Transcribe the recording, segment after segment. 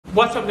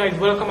What's up guys,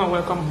 welcome and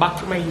welcome back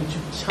to my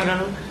YouTube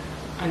channel.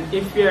 And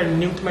if you are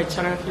new to my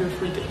channel, feel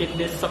free to hit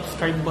this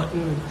subscribe button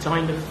and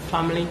join the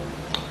family.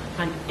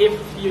 And if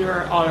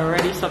you're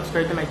already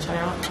subscribed to my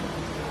channel,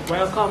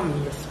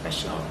 welcome, you're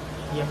special.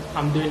 Yep,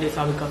 I'm doing this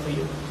all because of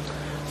you.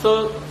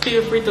 So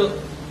feel free to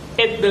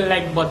hit the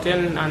like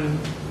button and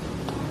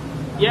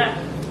yeah,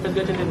 let's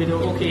get into the video.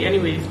 Okay,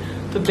 anyways,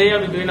 today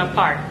I'll be doing a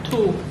part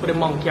 2 for the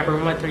monkey. I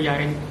remember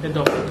in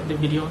the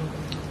video.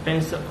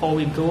 Depends how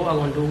we go, I'm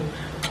gonna do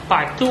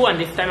part 2, and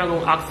this time I'm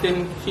going to ask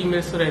them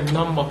females for the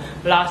number.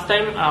 Last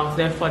time I was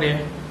there for the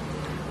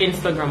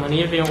Instagram, and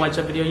if you haven't watched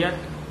the video yet,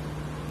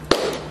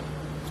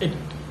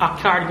 a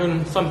card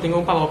done something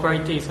on pop up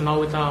right there. So now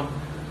with a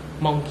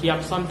monkey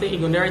up something, you're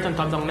going to right on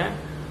top down there,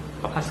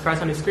 pop a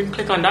scratch on the screen,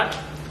 click on that,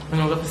 and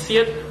you're going to see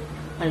it,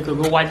 and you can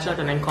go watch that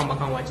and then come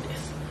back and watch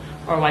this.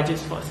 Or watch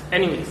this first.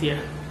 Anyways, yeah.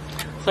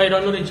 So I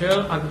don't know the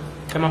drill, I'll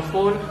get my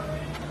phone,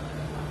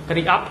 get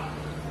the app,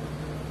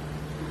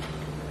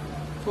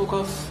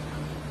 focus.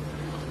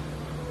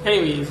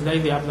 Anyways, that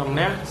is the app down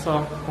there. So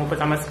I'm gonna put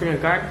on my screen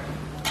card.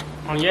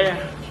 And yeah,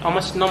 how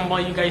much number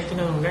you guys think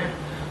I'm gonna get?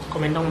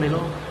 Comment down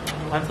below.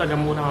 Once I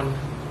move on.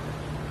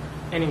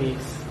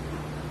 Anyways,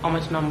 how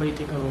much number you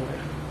think I'm gonna get?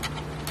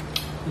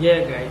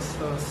 Yeah guys,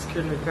 so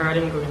screen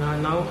recording going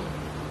on now.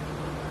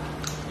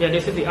 Yeah,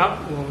 this is the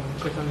app. We'll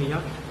click on the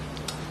app.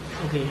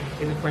 Okay,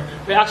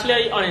 we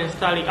actually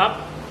uninstall the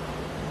app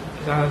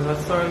because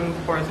that's some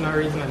personal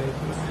reason.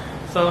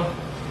 So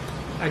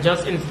I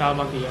just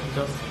installed the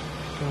app.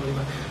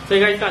 So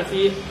you guys can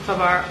see so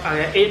far I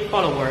have 8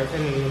 followers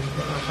and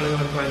that's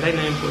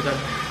not important.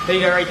 So you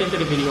get right into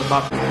the video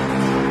back.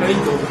 There you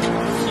go.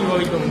 See what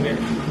we're going to get.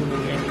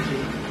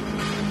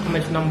 How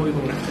much number we're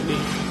going to get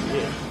today.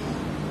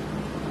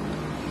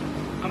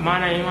 Yeah.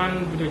 Man, I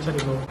want video chat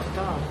go.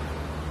 Stop.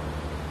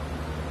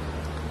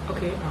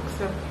 Okay,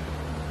 accept.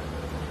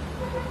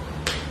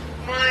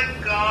 My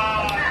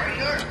God,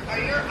 are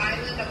your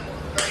island of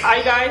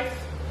Hi guys.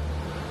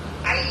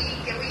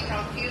 Can we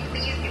talk to you,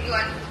 please? Give you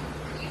one.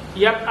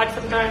 Yep, at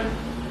some time.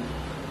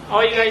 How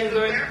are you guys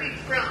doing? Where are you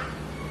from?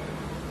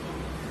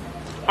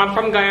 I'm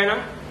from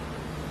Guyana.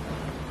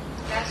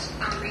 That's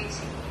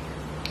amazing.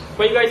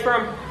 Where you guys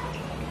from?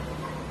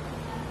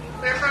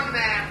 We're from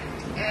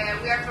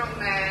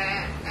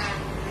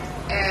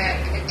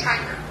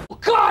China.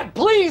 God,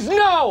 please,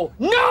 no!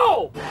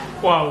 No!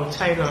 Wow,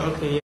 China,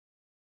 okay.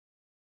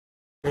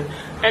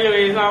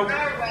 Anyways,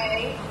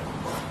 Norway.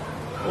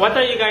 what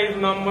are you guys'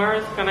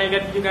 numbers? Can I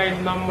get you guys'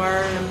 number?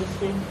 Let me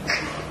see.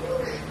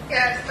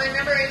 Yes, my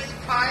number is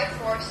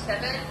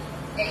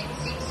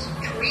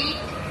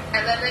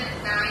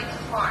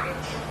 547-863-1195.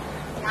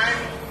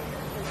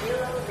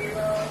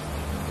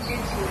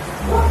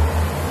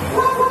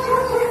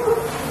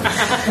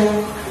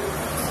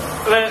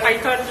 90022. Well, I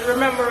can't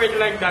remember it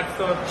like that,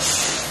 so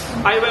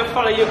I will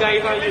follow you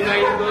guys and you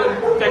guys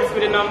will text me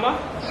the number.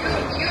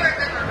 You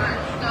remember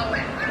mine. No way.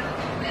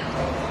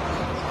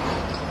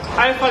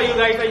 I'll follow you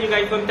guys and you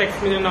guys will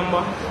text me the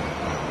number.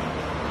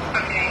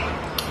 Okay.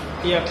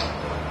 Yep.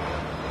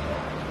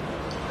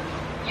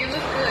 You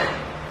look good.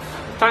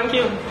 Thank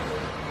you.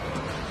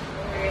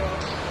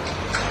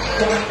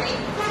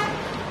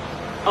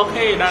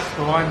 Okay, that's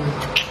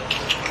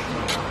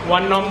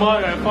one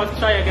number. First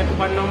try, I get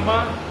one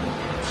number.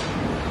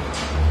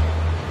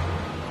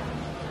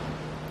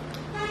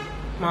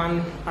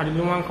 Man, I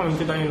didn't want to come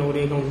into that, you know,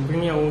 they don't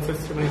bring your own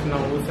system now,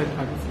 who said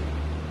that.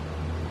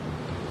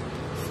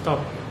 Stop.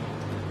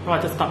 I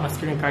want to stop my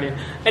screen recording.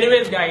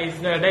 Anyways guys,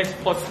 that's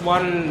first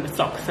one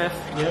success,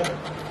 yeah.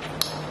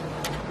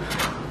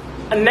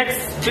 And next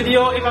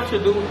video, if I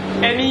should do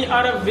any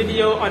other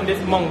video on this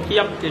monkey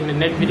up thing, the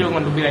next video I'm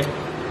going to be like,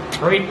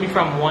 rate me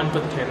from 1 to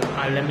 10.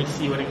 And let me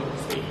see what I'm going to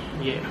say.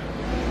 Yeah,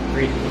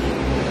 rate me.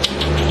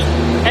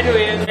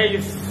 Anyways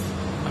guys,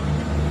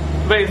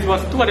 well, it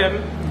was 2 of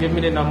them, give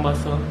me the number,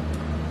 so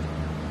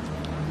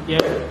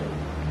yeah.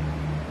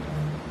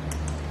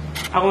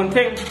 I won't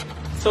think.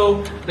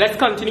 So let's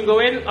continue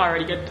going. I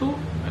already get 2.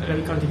 Let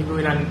me continue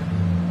going, and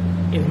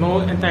it's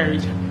more entire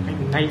reach. Like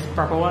nice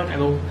proper one. I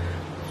go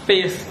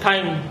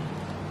FaceTime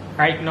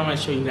right now and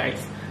show you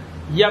guys.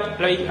 Yep,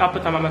 like I'll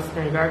put on my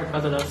screen guard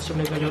because of the stream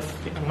is just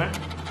fit on that.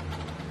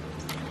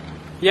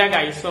 Yeah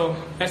guys, so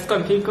let's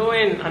continue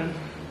going and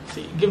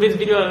see, give this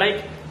video a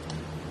like.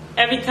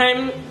 Every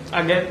time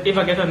if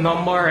I get a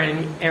number or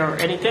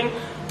anything,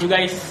 you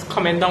guys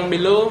comment down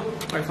below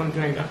or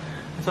something like that.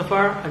 And so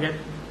far I get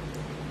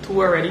 2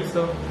 already,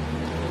 so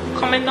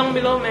comment down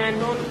below, man.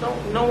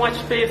 Don't watch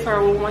face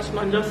or watch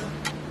none, just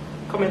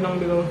comment down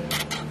below.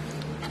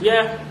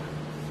 Yeah,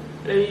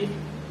 let me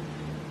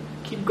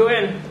keep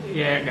going.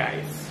 Yeah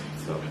guys,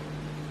 so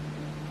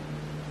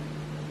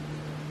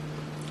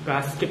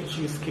gotta skip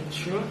through, see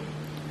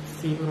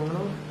what I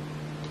know.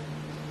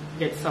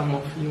 Get some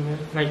more females.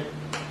 Like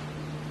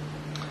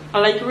I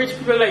like rich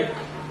people, like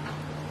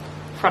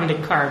from the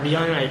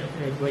Caribbean, like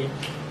wait.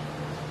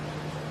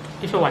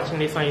 If you're watching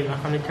this one, you're not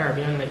from the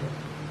Caribbean, like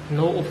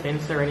no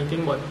offense or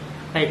anything, but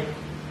like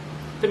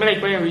to me,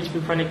 like when you reach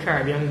people from the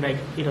Caribbean, like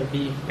it'll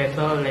be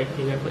better, like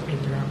you can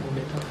interact with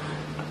better.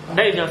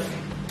 That is just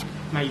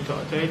my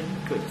thought, right?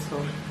 Good,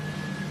 so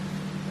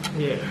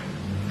yeah.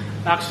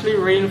 Actually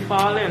rain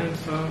falling,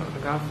 so I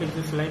gotta fix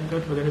this light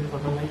good. We're gonna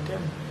put the light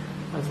in.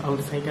 As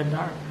outside get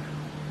dark.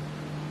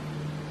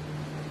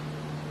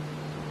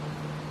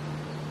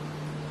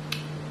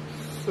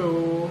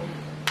 So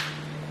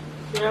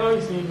yeah,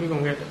 let's see if we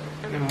can get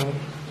any more.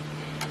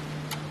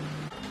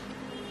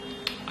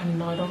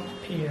 Another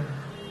pair.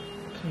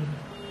 Okay,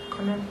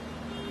 connect.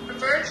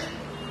 Virgin.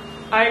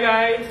 Hi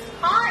guys.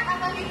 Hi, I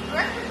like your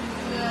breakfast.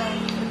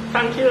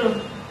 Thank you.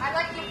 I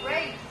like your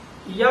braids.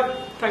 Yep,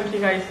 thank you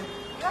guys.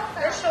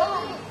 They're so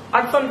long.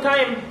 At some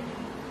time.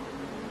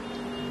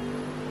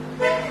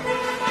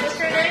 What's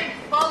your name?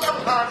 Follow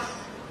us.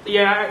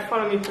 Yeah,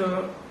 follow me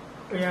too.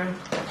 Yeah.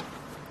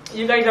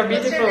 You guys are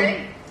What's beautiful. your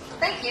name?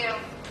 Thank you.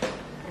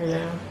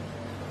 Yeah.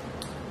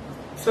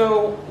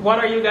 So what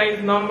are you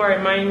guys' number?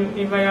 Mind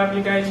if I have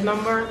you guys'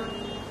 number?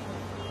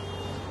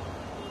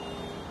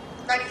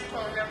 Like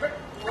phone number.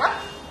 What?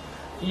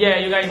 Yeah,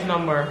 you guys'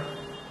 number.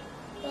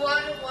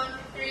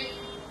 113.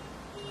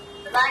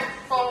 Like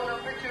phone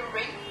number to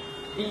ring.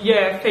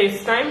 Yeah,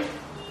 FaceTime.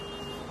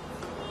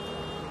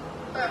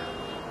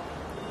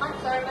 I'm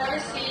sorry, let me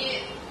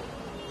see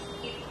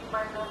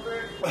my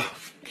number.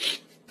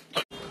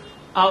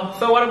 Oh,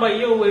 so what about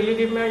you? Will you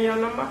give me your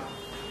number?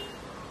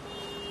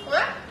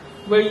 What?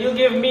 Will you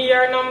give me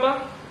your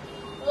number?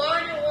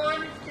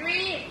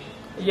 113.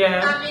 Yeah.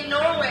 I'm in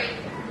Norway,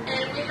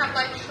 and we have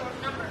like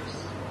short numbers.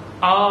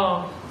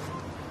 Oh.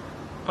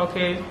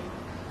 Okay.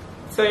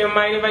 So you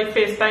mind if I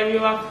FaceTime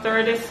you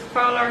after this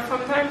call or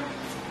sometime?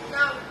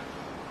 No.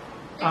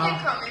 You can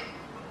call me.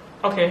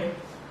 Okay.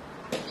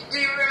 Do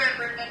you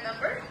remember the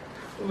number?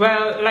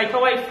 Well, like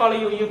how I follow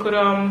you, you could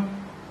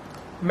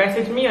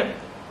message me.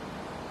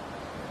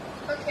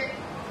 Okay.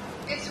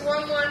 It's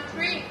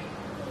 113.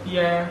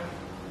 Yeah.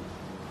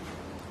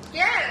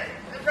 Yeah,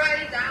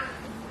 write it down.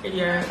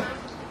 Yeah.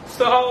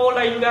 So how old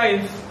are you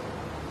guys?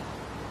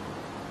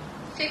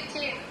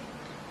 15.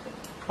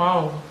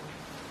 Wow.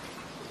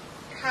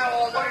 How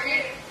old are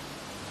you?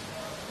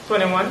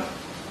 21?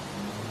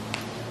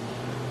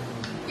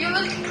 You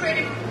look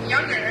pretty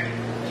younger.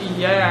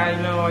 Yeah,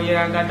 I know.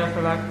 Yeah, I got that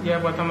a lot. Yeah,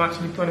 but I'm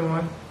actually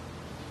 21.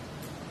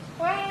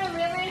 Wow,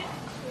 really?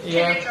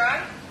 Yeah. Can you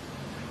drive?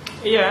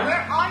 Yeah.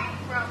 Where are you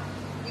from?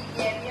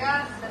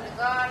 Nigeria,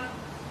 Senegal?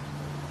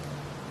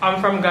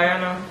 I'm from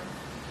Guyana.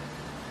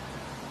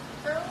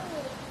 Oh,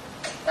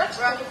 that's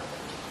right.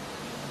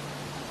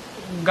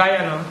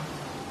 Guyana.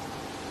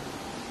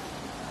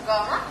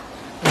 Ghana?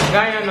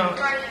 Guyana.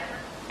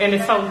 Guyana. In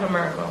the South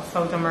America.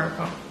 South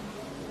America.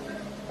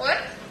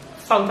 What?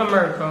 South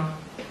America.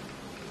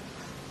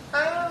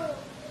 Oh.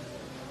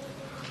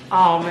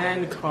 Oh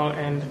man, the call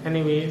end.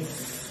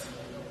 Anyways,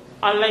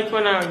 I like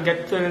when I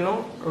get to, you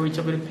know, reach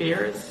up with the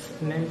pairs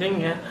and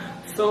everything, yeah.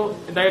 So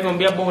there's gonna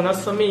be a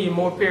bonus for me,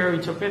 more pair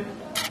reach up with,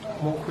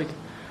 more quick.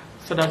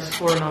 So that's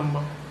 4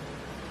 number.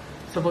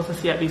 Supposed to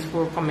see at least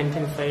 4 comments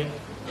inside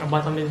at the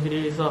bottom of this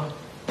video. So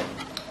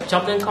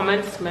drop in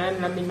comments,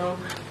 man. Let me know.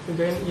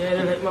 Yeah,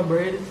 they like my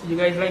braids. You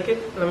guys like it?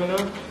 Let me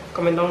know.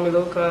 Comment down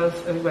below because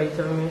everybody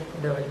telling me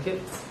they like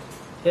it.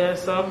 Yeah,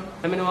 so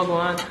let me know what go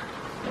on.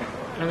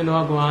 Let me know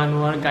what go on.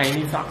 What guy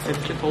needs access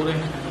to holding.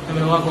 Let me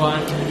know what go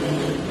on.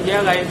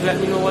 Yeah, guys, let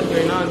me know what's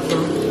going on.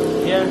 So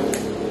yeah,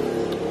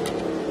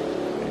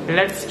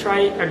 let's try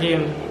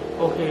again.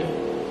 Okay.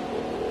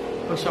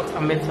 Oh shucks, I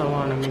missed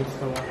one.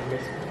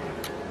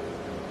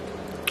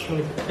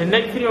 The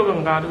next video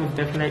I'm gonna do is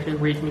definitely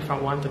rate me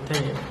from 1 to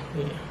 10.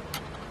 Yeah.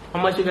 How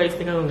much you guys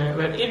think I'm gonna get?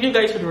 Well, if you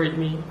guys should rate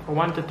me from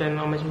 1 to 10,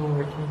 how much you gonna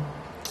rate me?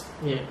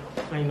 Yeah,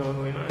 I know what's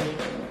going on.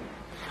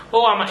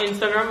 Oh, my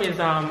Instagram is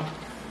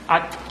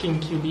at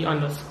KingQB_.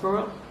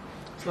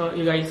 So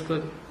you guys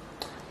could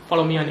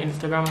follow me on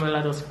Instagram. Well,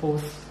 I just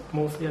post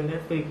mostly on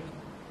there.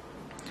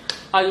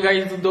 For you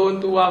guys who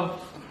don't have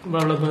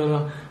blah blah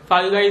blah.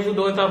 For you guys who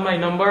don't have my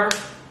number,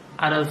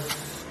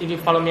 if you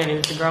follow me on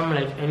Instagram,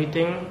 like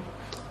anything,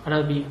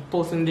 I'll be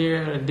posting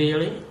there a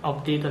daily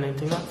update on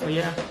anything. So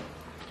yeah,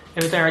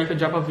 every time I could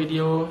drop a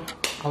video,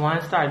 I want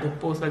to start to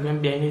post like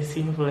when behind the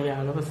scene for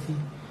y'all to see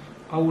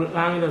how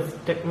long it does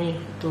take me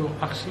to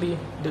actually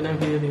do them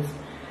video this.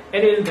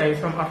 It is guys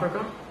from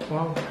Africa.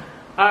 Wow.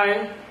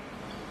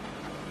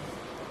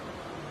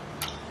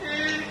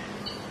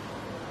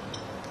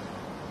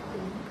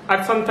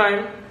 At some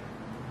time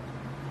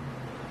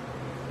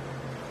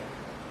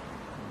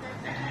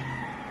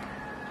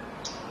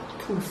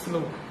too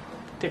slow.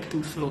 Take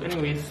too slow.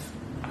 Anyways,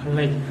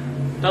 like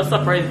that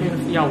surprised me to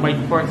see a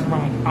white person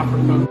from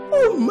Africa.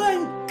 Oh my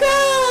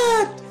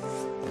god!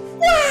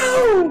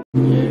 Wow!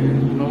 Yeah,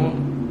 you know,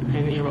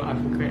 in Euro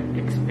Africa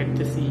expect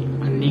to see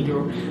a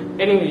Negro.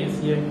 Anyways,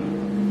 yeah.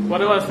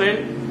 What was I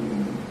saying?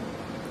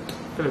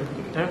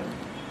 Philippines, yeah?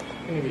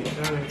 Anyways,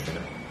 I don't say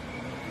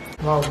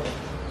that. Wow.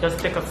 Just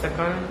take a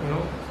second, you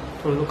know,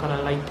 to look at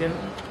the lighting.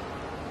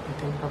 I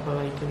think proper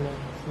lighting there.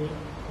 See?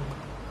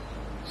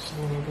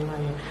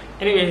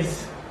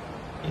 Anyways,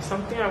 it's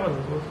something I was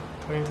good.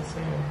 going to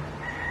say.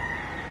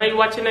 Are you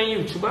watching a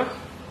YouTuber?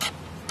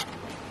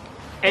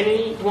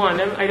 Any one of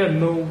them, I don't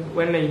know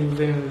when they're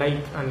using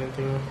light and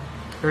anything,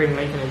 ring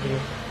light and anything.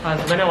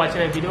 When I'm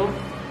watching a video,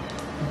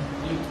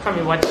 you come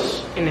and watch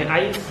in the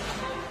eyes,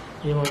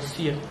 you won't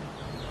see it.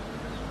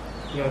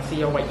 You won't see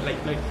your white light.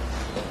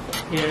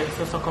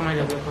 Yeah, so come I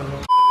don't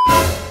know.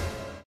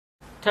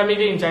 Tell me if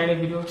you enjoyed the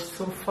video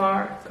so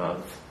far,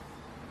 cause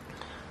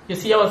you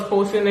see I was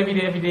posting every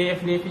day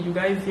for you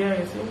guys. Yeah,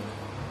 you see.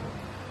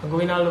 I'm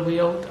going all the way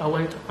out. I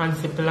went on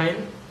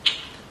zipline.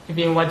 If you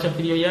didn't watch the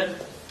video yet,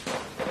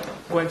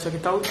 go and check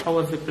it out. I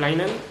was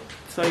ziplining,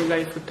 so you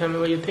guys could tell me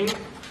what you think.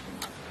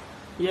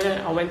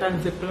 Yeah, I went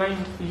on zipline,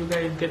 so you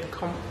guys get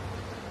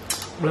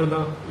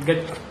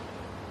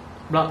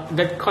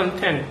get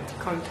content,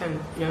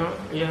 you know.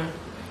 Yeah,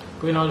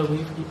 going all the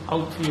way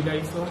out for you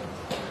guys. So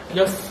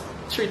just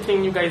 3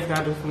 things you guys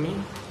gotta do for me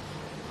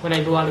when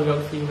I do all the way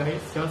out for you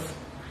guys. Just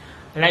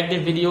like the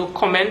video,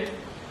 comment,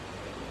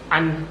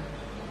 and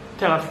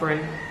tell a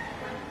friend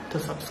to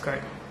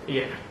subscribe.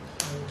 Yeah.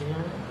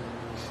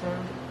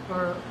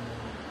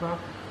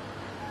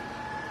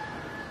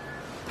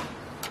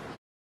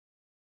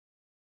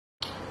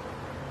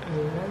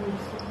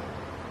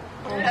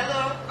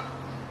 Hello.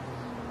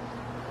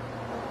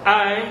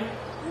 Hi.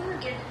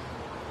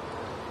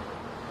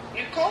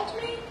 You called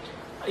me?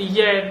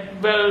 Yeah,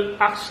 well,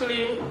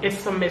 actually,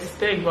 it's a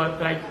mistake, but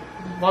like,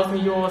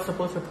 wasn't you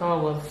supposed to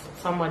call? Was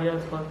somebody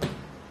else? But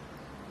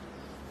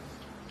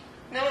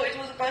No, it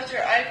was about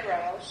your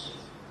eyebrows.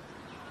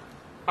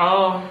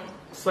 oh,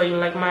 so you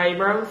like my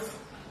eyebrows?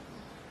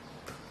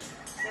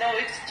 No,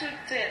 it's too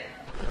thin.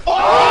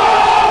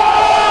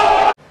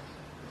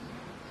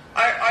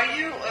 Are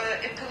you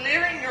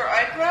clearing your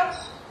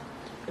eyebrows?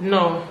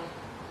 No,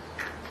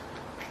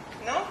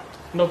 No?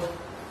 nope.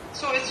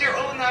 So it's your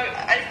own.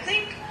 I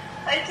think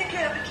you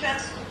have a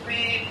chance to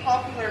be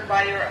popular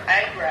by your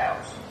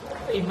eyebrows.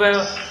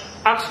 Well,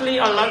 actually,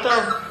 a lot of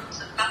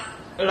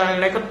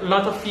like a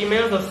lot of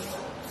females just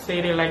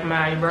say they like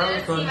my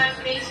eyebrows, but my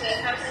face.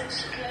 How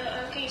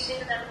can you say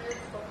that I'm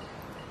beautiful?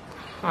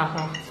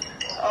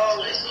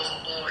 Oh.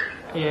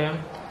 Yeah.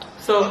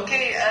 So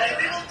Okay,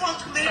 we will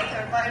talk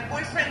later. My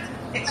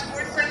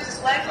ex-boyfriend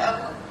is live.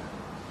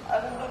 I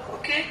will look,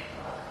 okay?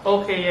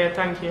 okay, yeah,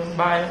 thank you.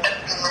 Bye.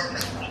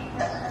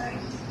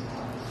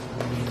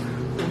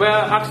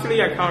 Well,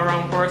 actually, I can't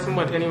wrong person,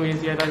 but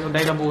anyways, yeah,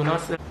 that's a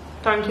bonus.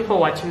 Thank you for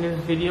watching this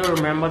video.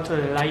 Remember to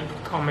like,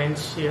 comment,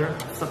 share,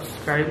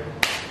 subscribe.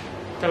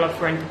 Tell a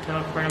friend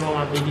about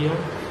my video.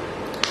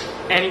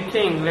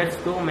 Anything, let's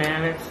go,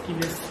 man. Let's keep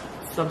this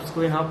subs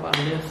going up on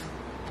this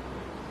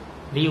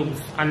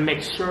views, and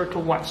make sure to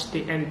watch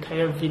the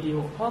entire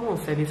video.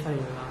 Almost said this is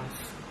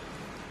last.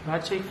 I'll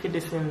check for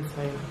this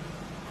inside.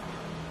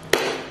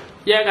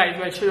 Yeah, guys,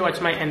 make sure you watch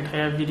my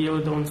entire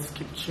video. Don't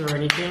skip through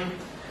anything.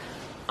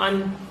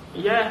 And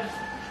yeah,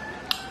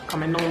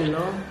 comment down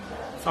below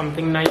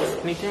something nice,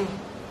 anything.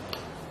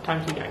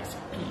 Thank you, guys.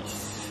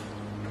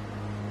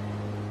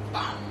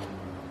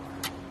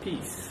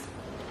 Peace.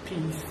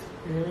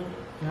 Really?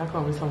 Yeah, I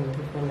can't be something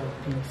different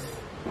like peace.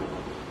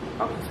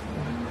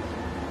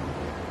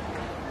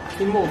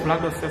 More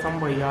black or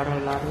somebody yard or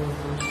ladder or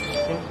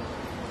something.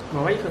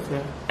 No, wait a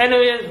second.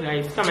 Anyways,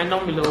 guys, comment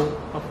down below.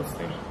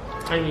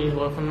 Anyways,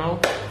 well, for now.